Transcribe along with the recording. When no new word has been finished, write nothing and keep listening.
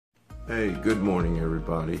Hey, good morning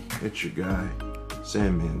everybody. It's your guy,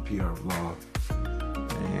 Sandman PR Vlog,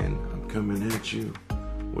 and I'm coming at you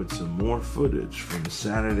with some more footage from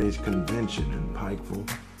Saturday's convention in Pikeville,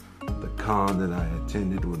 the con that I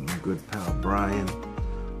attended with my good pal Brian.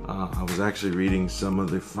 I was actually reading some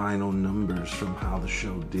of the final numbers from how the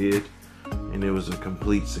show did, and it was a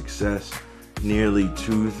complete success. Nearly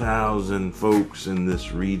 2,000 folks in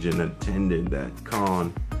this region attended that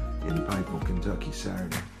con in Pikeville, Kentucky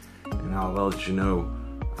Saturday. And I'll let you know,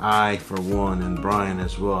 I for one, and Brian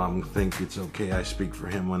as well, I think it's okay I speak for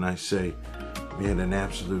him when I say we had an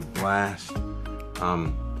absolute blast. I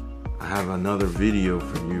have another video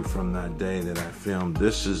for you from that day that I filmed.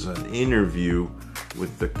 This is an interview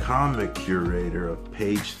with the comic curator of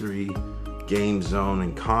PAGE-3 Game Zone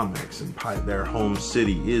and Comics, and their home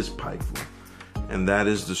city is Pikeville, and that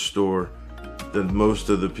is the store that most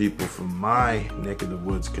of the people from my neck of the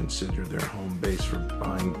woods consider their home base for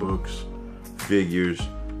buying books, figures,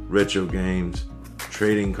 retro games,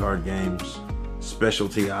 trading card games,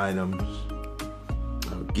 specialty items,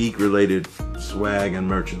 geek-related swag and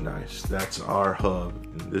merchandise. That's our hub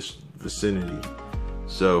in this vicinity.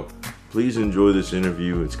 So please enjoy this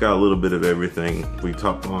interview. It's got a little bit of everything. We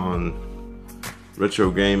talk on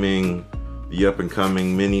retro gaming, the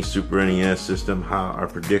up-and-coming mini Super NES system, our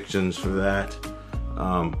predictions for that,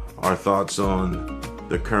 our thoughts on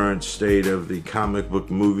the current state of the comic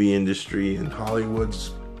book movie industry and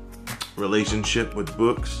Hollywood's relationship with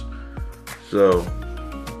books. So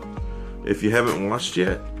if you haven't watched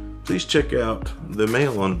yet, please check out the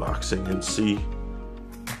mail unboxing and see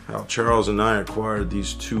how Charles and I acquired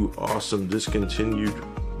these two awesome discontinued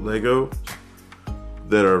Legos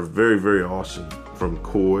that are very, very awesome, from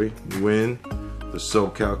Koi Win, the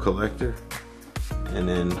SoCal collector. And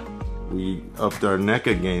then we upped our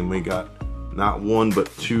NECA game. We got not one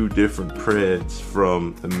but two different Preds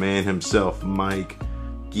from the man himself, Mike,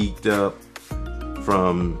 geeked up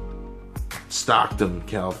from Stockton,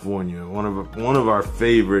 California. One of our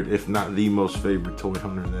favorite, if not the most favorite, toy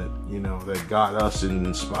hunter that got us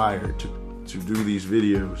inspired to do these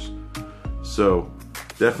videos. So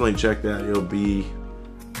definitely check that. It'll be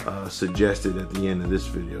suggested at the end of this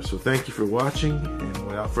video. So thank you for watching, and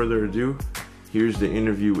without further ado, here's the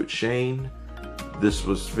interview with Shane. This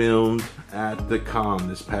was filmed at the con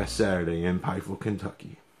this past Saturday in Pikeville,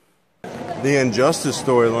 Kentucky. The Injustice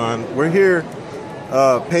storyline. We're here,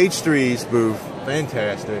 PAGE-3's booth.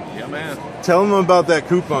 Fantastic. Yeah, man. Tell them about that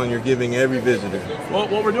coupon you're giving every visitor. Well,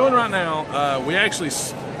 what we're doing right now, we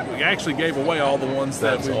actually gave away all the ones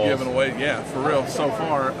that we've given away. Yeah, for real, so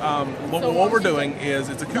far. What we're doing is,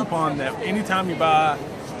 it's a coupon that anytime you buy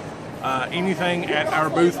anything at our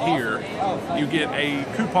booth here, you get a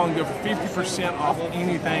coupon good for 50% off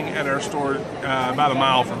anything at our store about a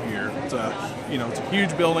mile from here. It's a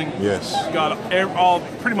huge building. Yes. Got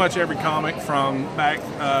pretty much every comic from back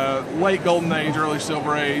late Golden Age, early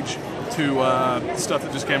Silver Age, to stuff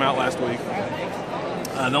that just came out last week.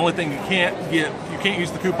 The only thing you can't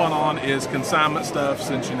use the coupon on is consignment stuff,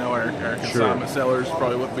 since our consignment sellers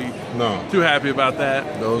probably wouldn't be too happy about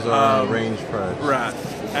that. Those are range price. Right.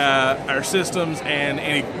 Our systems and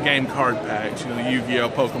any game card packs, the Yu-Gi-Oh,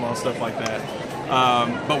 Pokemon, stuff like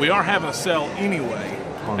that. But we are having a sale anyway.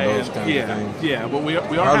 On those kind of things. Yeah, but we are.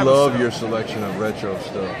 I love your selection of retro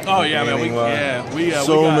stuff. Oh yeah,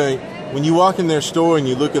 man. When you walk in their store and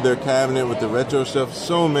you look at their cabinet with the retro stuff,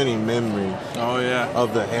 so many memories. Oh yeah.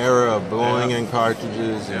 Of the era of blowing in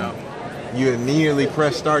cartridges. Yeah. You immediately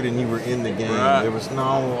pressed start and you were in the game. Right. There was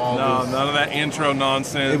none of that intro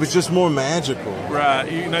nonsense. It was just more magical.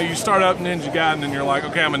 Right. You start up Ninja Gaiden and you're like,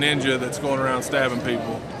 okay, I'm a ninja that's going around stabbing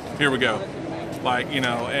people. Here we go.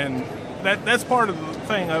 And that's part of the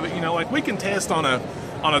thing of it. Like, we can test on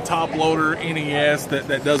a top loader NES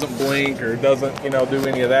that doesn't blink or doesn't do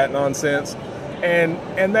any of that nonsense, and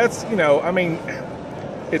that's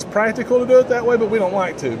it's practical to do it that way, but we don't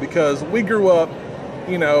like to, because we grew up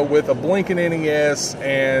with a blinking NES,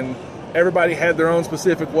 and everybody had their own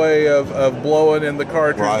specific way of blowing in the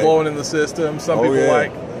cartridge, blowing in the system. Some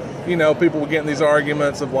people were getting these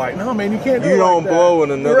arguments of like, no man, you can't do it. You don't blow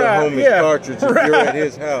in another homie's cartridge if you're at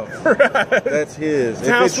his house. That's his. If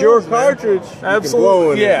it's your cartridge,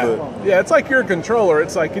 absolutely, you can blow in it. Yeah, it's like your controller.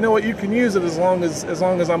 It's like, you can use it as long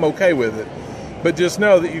as I'm okay with it. But just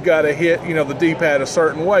know that you got to hit the D-pad a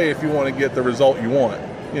certain way if you want to get the result you want.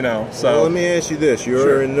 So well, let me ask you this: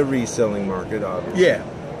 you're in the reselling market, obviously. Yeah.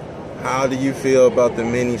 How do you feel about the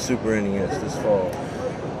mini Super NES this fall?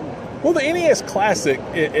 Well, the NES Classic,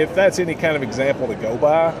 if that's any kind of example to go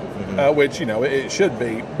by, which it should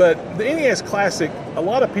be, but the NES Classic, a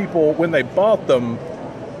lot of people, when they bought them,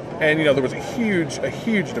 And there was a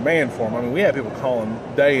huge demand for them. I mean, we had people calling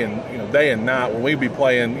day and night when we'd be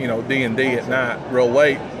playing D&D at night real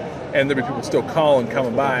late, and there'd be people still calling,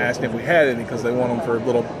 coming by, asking if we had any because they want them for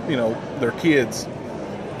little their kids.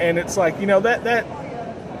 And it's like that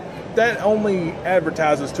only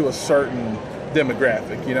advertises to a certain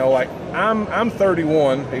demographic. Like I'm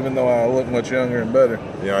 31, even though I look much younger and better.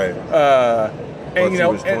 Yeah. And he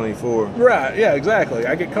was 24. Right? Yeah, exactly.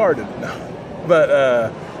 I get carded.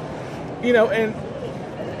 But and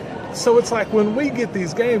so it's like when we get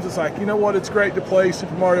these games, it's like, what, it's great to play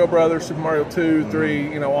Super Mario Brothers, Super Mario 2,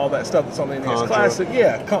 3, all that stuff that's on the NES Classic.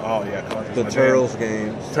 Yeah. Contra. The Turtles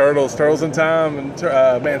games. Turtles in Time, and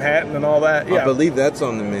Manhattan and all that. Yeah. I believe that's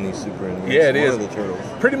on the mini Super NES. Yeah, it is. One of the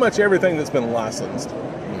Turtles. Pretty much everything that's been licensed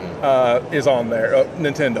is on there.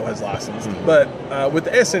 Nintendo has licensed. But with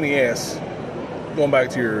the SNES, going back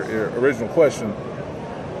to your original question,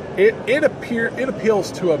 it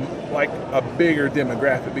appeals to a bigger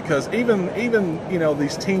demographic, because even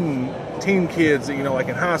these teen kids that like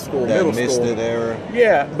in high school, that middle missed school, it era.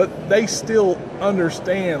 Yeah, but they still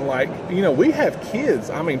understand. We have kids.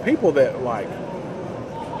 I mean, people that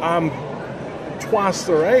I'm twice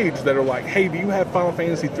their age that are like, hey, do you have Final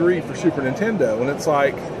Fantasy 3 for Super Nintendo? And it's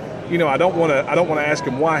like, I don't want to ask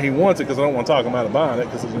him why he wants it, because I don't want to talk him out of buying it,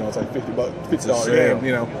 because it's like $50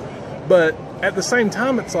 game, But at the same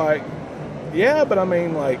time, it's like, yeah, but I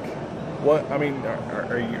mean, what? I mean,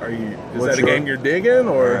 are you? Is that a game you're digging,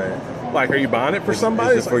 or are you buying it for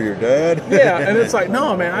somebody? Is it for your dad? Yeah, and it's like,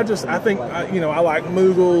 no, man. I think I like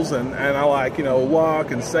Moogles, and I like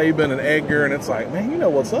Locke and Saban and Edgar, and it's like, man,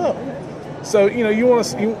 what's up? So you want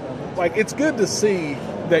to it's good to see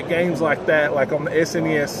that games like that, like on the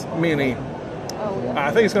SNES Mini.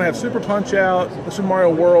 I think it's going to have Super Punch Out, Super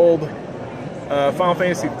Mario World, Final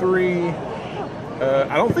Fantasy 3.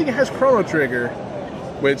 I don't think it has Chrono Trigger,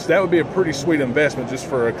 which that would be a pretty sweet investment just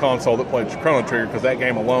for a console that plays Chrono Trigger, because that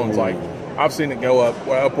game alone is I've seen it go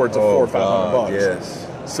upwards of $400 or $500. Yes.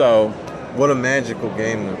 So, what a magical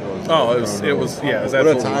game that was. Oh, it was what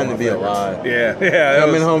a time to be alive. Yeah.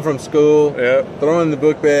 Coming home from school, Yep. throwing the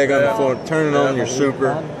book bag on the floor, turning on your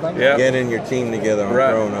Super, Yep. getting your team together on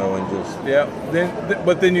Chrono, and just. Yeah.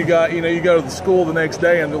 Then you got you go to the school the next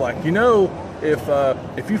day, and they're like,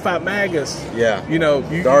 if you fight Magus, you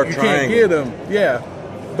can't get him. Yeah.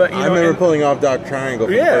 But I remember pulling off Dark Triangle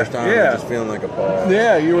for the first time and just feeling like a boss.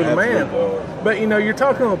 Yeah, you were the man. Boss. But you're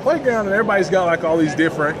talking on the playground, and everybody's got all these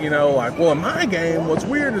different, well, in my game, what's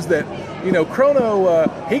weird is that Chrono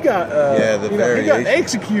he got he got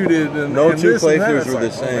executed, and no and two this and that. playthroughs It's were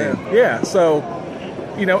the same. Yeah, so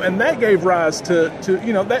and that gave rise to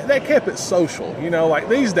that kept it social.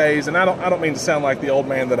 These days, and I don't mean to sound like the old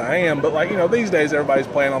man that I am, but these days everybody's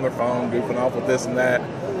playing on their phone, goofing off with this and that.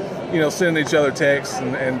 Sending each other texts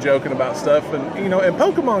and joking about stuff. And, and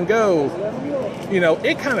Pokemon Go,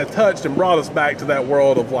 it kind of touched and brought us back to that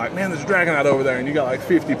world of man, there's a Dragonite over there, and you got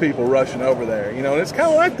 50 people rushing over there, and it's kind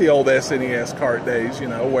of like the old SNES cart days,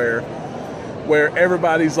 where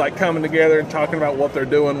everybody's coming together and talking about what they're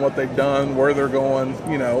doing, what they've done, where they're going,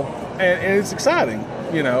 and it's exciting,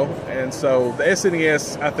 and so the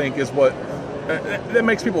SNES, I think, is what that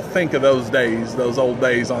makes people think of those old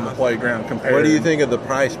days on the playground compared. What do you think of the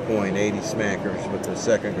price point, 80 smackers with the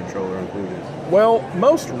second controller included? Well,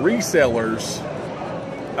 most resellers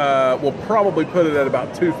will probably put it at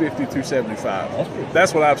about $250, $275.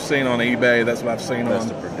 That's what I've seen on eBay. That's what I've seen on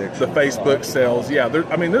the Facebook sales. Yeah,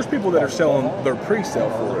 there's people that are selling their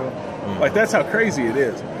pre-sale for it. That's how crazy it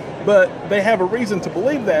is. But they have a reason to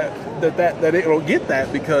believe that it will get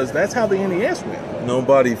that, because that's how the NES went.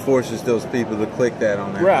 Nobody forces those people to click that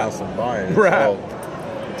on their house and buy it. It's all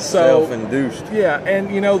self-induced. Yeah, and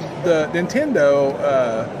the Nintendo,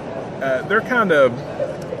 they're kind of,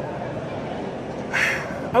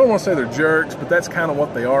 I don't want to say they're jerks, but that's kind of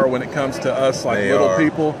what they are when it comes to us, little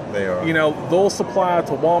people. They are. They'll supply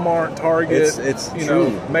to Walmart, Target. It's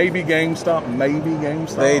true. Maybe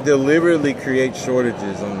GameStop. They deliberately create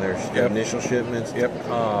shortages on their initial shipments to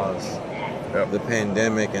cause the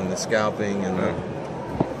pandemic and the scalping, and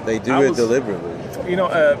they do it deliberately.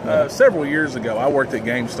 Several years ago, I worked at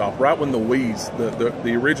GameStop right when the Wii's,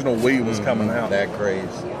 the original Wii was coming out. That craze.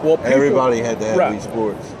 Well, everybody had to have Wii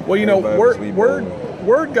Sports. Well,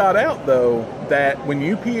 word got out, though, that when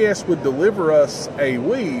UPS would deliver us a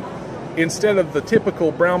Wii, instead of the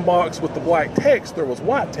typical brown box with the black text, there was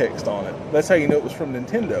white text on it. That's how you know it was from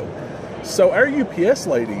Nintendo. So our UPS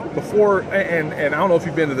lady, before, and I don't know if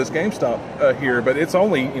you've been to this GameStop here, but it's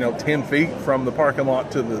only 10 feet from the parking lot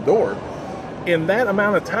to the door. In that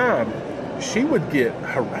amount of time, she would get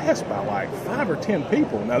harassed by 5 or 10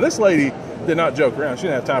 people. Now this lady did not joke around. She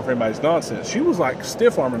didn't have time for anybody's nonsense. She was like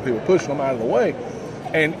stiff arming people, pushing them out of the way.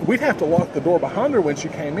 And we'd have to lock the door behind her when she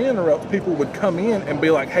came in, or else people would come in and be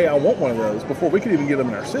like, hey, I want one of those, before we could even get them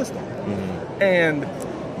in our system. Mm-hmm. And,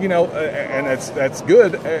 you know, and that's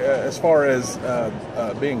good as far as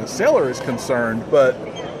being a seller is concerned. But,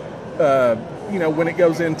 you know, when it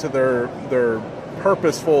goes into their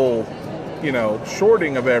purposeful, you know,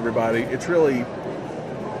 shorting of everybody, it's really,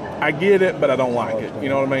 I get it, but I don't like it. You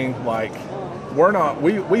know what I mean? Like,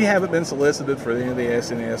 we haven't been solicited for any of the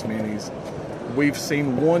SNES minis. We've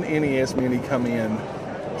seen one NES mini come in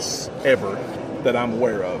ever that I'm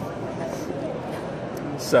aware of.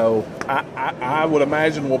 So I would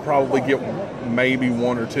imagine we'll probably get maybe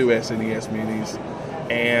one or two SNES minis,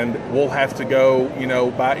 and we'll have to go, you know,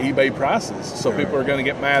 by eBay prices. So people are going to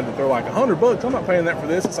get mad that they're like, $100, I'm not paying that for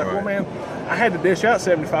this. It's like, well, man, I had to dish out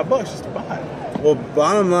 $75 just to buy it. Well,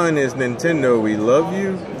 bottom line is, Nintendo, we love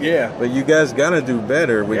you. Yeah. But you guys got to do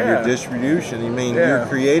better with your distribution. I mean, you're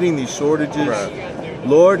creating these shortages. Right.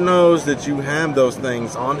 Lord knows that you have those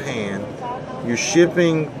things on hand. You're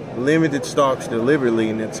shipping limited stocks deliberately,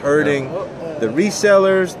 and it's hurting the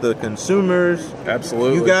resellers, the consumers.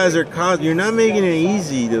 Absolutely. You guys are you're not making it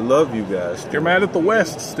easy to love you guys. You're mad at the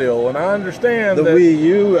West still, and I understand the Wii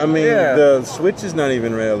U. I mean, the Switch is not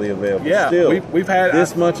even readily available. Yeah, still, we've had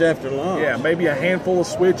this much after launch. Yeah, maybe a handful of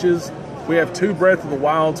Switches. We have 2 Breath of the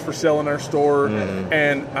Wilds for sale in our store,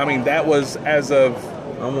 and I mean that was as of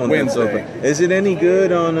Wednesday. Is it any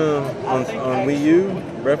good on Wii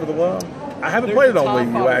U? Breath of the Wild? I haven't played it on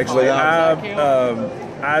Wii U actually.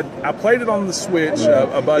 I played it on the Switch.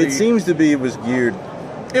 A buddy. It seems to be it was geared.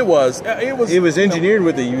 It was engineered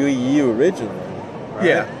with the Wii U originally.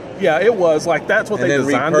 Right? Yeah, it was like that's what they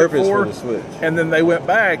designed it for. The Switch. And then they went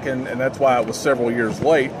back, and that's why it was several years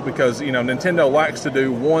late, because you know Nintendo likes to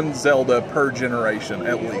do one Zelda per generation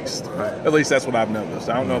at least. Right. At least that's what I've noticed.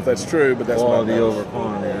 I don't know if that's true, but that's what I've noticed. Over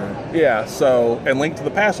quantity. Right? Yeah. So, and Link to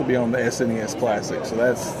the Past will be on the SNES Classic. So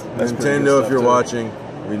that's Nintendo. If you're watching,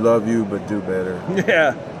 we love you, but do better.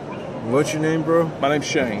 Yeah. What's your name, bro? My name's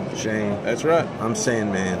Shane. Shane. That's right. I'm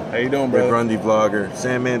Sandman. How you doing, brother? Grundy vlogger.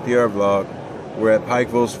 Sandman PR vlog. We're at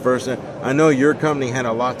Pikeville's first. I know your company had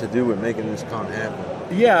a lot to do with making this con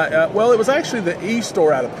happen. Yeah, well, it was actually the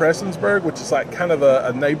e-store out of Prestonsburg, which is like kind of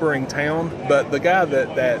a neighboring town. But the guy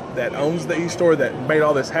that owns the e-store that made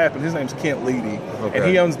all this happen, his name's Kent Leedy, and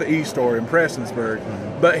he owns the e-store in Prestonsburg.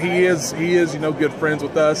 Mm-hmm. But he is you know, good friends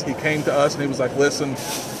with us. He came to us and he was like, listen,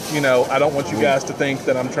 you know, I don't want you guys to think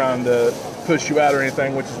that I'm trying to push you out or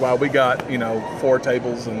anything, which is why we got, you know, 4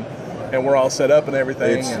 tables and we're all set up and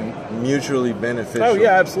everything. It's mutually beneficial. Oh,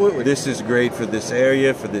 yeah, absolutely. This is great for this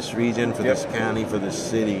area, for this region, for this county, for this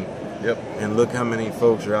city. Yep. And look how many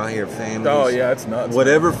folks are out here, families. Oh, yeah, it's nuts.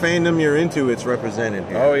 Whatever fandom you're into, it's represented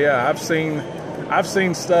here. Oh, yeah. I've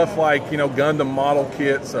seen stuff like, you know, Gundam model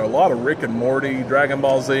kits, a lot of Rick and Morty, Dragon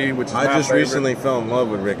Ball Z, which is my favorite. Recently fell in love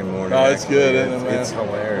with Rick and Morty. Oh, it's good, isn't it, man? It's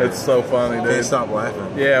hilarious. It's so funny, dude. Can't stop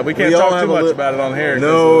laughing. Yeah, we can't talk too much about it on here.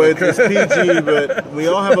 No, it's PG, but we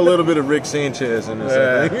all have a little bit of Rick Sanchez in us.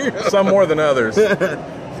 Yeah, some more than others.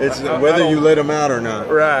 It's whether you let him out or not.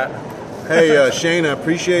 Right. Hey, Shane, I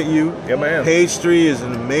appreciate you. Yeah, man. PAGE-3 is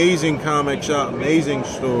an amazing comic shop, amazing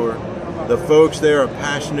store. The folks there are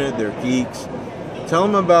passionate, they're geeks. Tell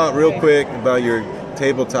them real quick about your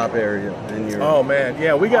tabletop area and your. Oh man,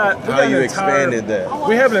 yeah, we got how you expanded that.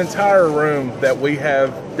 We have an entire room that we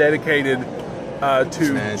have dedicated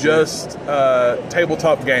to just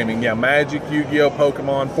tabletop gaming. Yeah, Magic, Yu-Gi-Oh,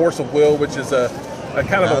 Pokemon, Force of Will, which is a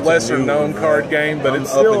kind of a lesser known card game, but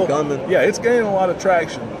it's still it's gaining a lot of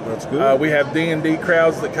traction. That's good. We have D&D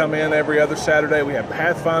crowds that come in every other Saturday. We have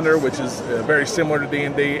Pathfinder, which is very similar to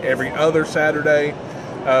D&D, every other Saturday.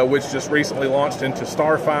 Which just recently launched into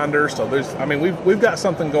Starfinder. So we've got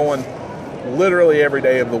something going literally every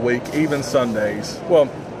day of the week, even Sundays. Well,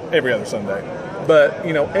 every other Sunday. But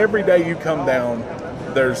you know, every day you come down,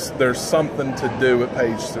 there's something to do at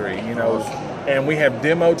PAGE-3. You know, and we have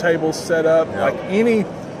demo tables set up. Yep.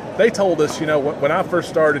 They told us, you know, when I first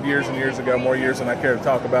started years and years ago, more years than I care to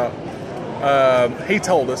talk about. He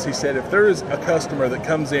told us, he said, if there is a customer that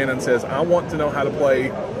comes in and says, I want to know how to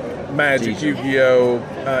play Magic, Yu-Gi-Oh,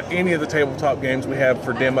 any of the tabletop games we have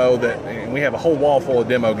for demo, and we have a whole wall full of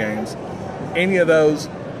demo games. Any of those,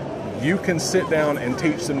 you can sit down and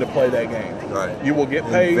teach them to play that game. Right. You will get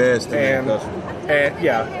paid, and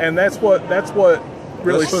that's what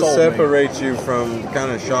really That's what sold separates you from the kind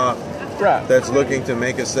of shop that's looking to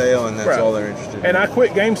make a sale, and that's all they're interested in. And I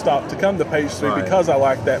quit GameStop to come to PAGE-3 because I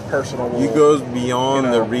like that personal. You goes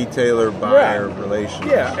beyond the retailer-buyer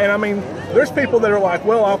relationship. Yeah, and I mean, there's people that are like,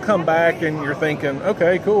 well, I'll come back, and you're thinking,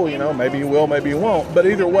 okay, cool, you know, maybe you will, maybe you won't. But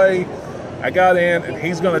either way, I got in, and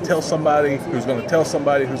he's going to tell somebody who's going to tell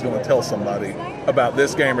somebody who's going to tell somebody about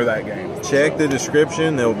this game or that game. Check the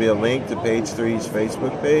description. There will be a link to PAGE-3's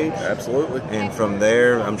Facebook page. Absolutely. And from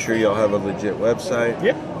there, I'm sure you'll have a legit website.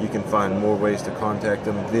 Yeah. You can find more ways to contact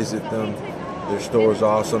them, visit them. Their store's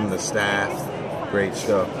awesome. The staff, great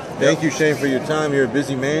stuff. Thank you, Shane, for your time. You're a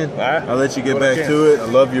busy man. I'll let you get back to it. I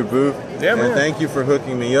love your booth. Yeah, man. And thank you for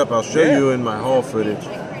hooking me up. I'll show you in my haul footage.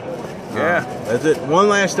 That's it. One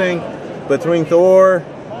last thing. Between Thor,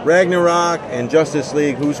 Ragnarok, and Justice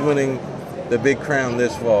League, who's winning the big crown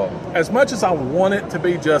this fall? As much as I want it to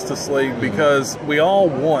be Justice League, because we all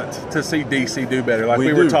want to see DC do better, like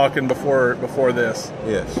we were talking before this.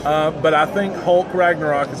 Yes. But I think Hulk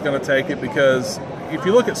Ragnarok is going to take it because if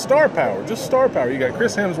you look at star power, just star power, you got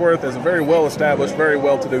Chris Hemsworth as a very well-established, very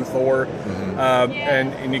well-to-do Thor,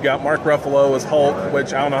 and you got Mark Ruffalo as Hulk,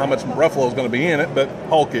 which I don't know how much Ruffalo is going to be in it, but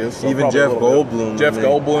Hulk is. So even Jeff Goldblum. Jeff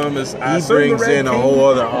Goldblum is. He brings in a whole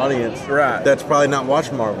other audience, that's probably not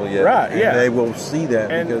watched Marvel yet, and they will see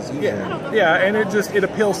that because he's in. And it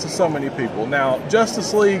appeals to so many people. Now,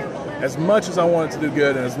 Justice League, as much as I want it to do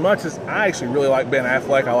good, and as much as I actually really like Ben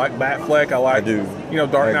Affleck, I like Batfleck, I like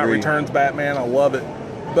Dark Knight Returns Batman, I love it.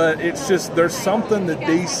 But it's just, there's something that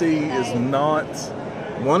DC is not.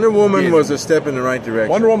 Wonder Woman was a step in the right direction.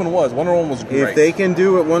 Wonder Woman was great. If they can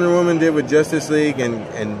do what Wonder Woman did with Justice League and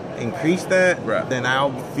increase that, then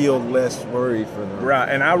I'll feel less worried for them. Right,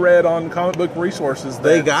 and I read on Comic Book Resources that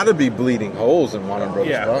they got to be bleeding holes in Warner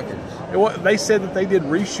Brothers pockets. They said that they did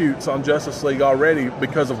reshoots on Justice League already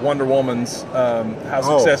because of Wonder Woman's how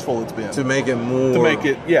successful it's been. To make it more. To make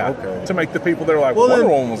it, to make the people that are like, Wonder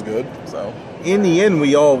Woman was good. So in the end,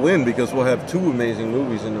 we all win because we'll have 2 amazing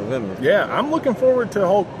movies in November. Yeah, I'm looking forward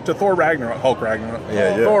to Thor Ragnarok. Hulk Ragnarok.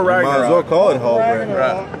 Thor Ragnarok. Might as well call it Hulk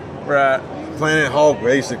Ragnarok. Right. Planet Hulk,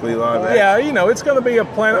 basically, live action. Yeah, you know, it's going to be a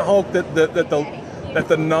Planet Hulk that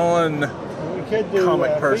the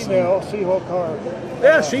non-comic person. She-Hulk car.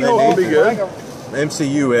 Yeah, She-Hulk will be good.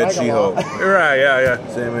 MCU at She-Hulk. Right, yeah.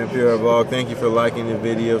 Sam Imperial Vlog, thank you for liking the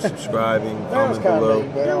video, subscribing, comment below.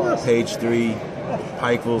 PAGE-3,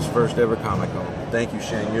 Pikeville's first ever Comic-Con. Thank you,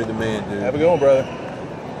 Shane. You're the man, dude. Have a good one, brother.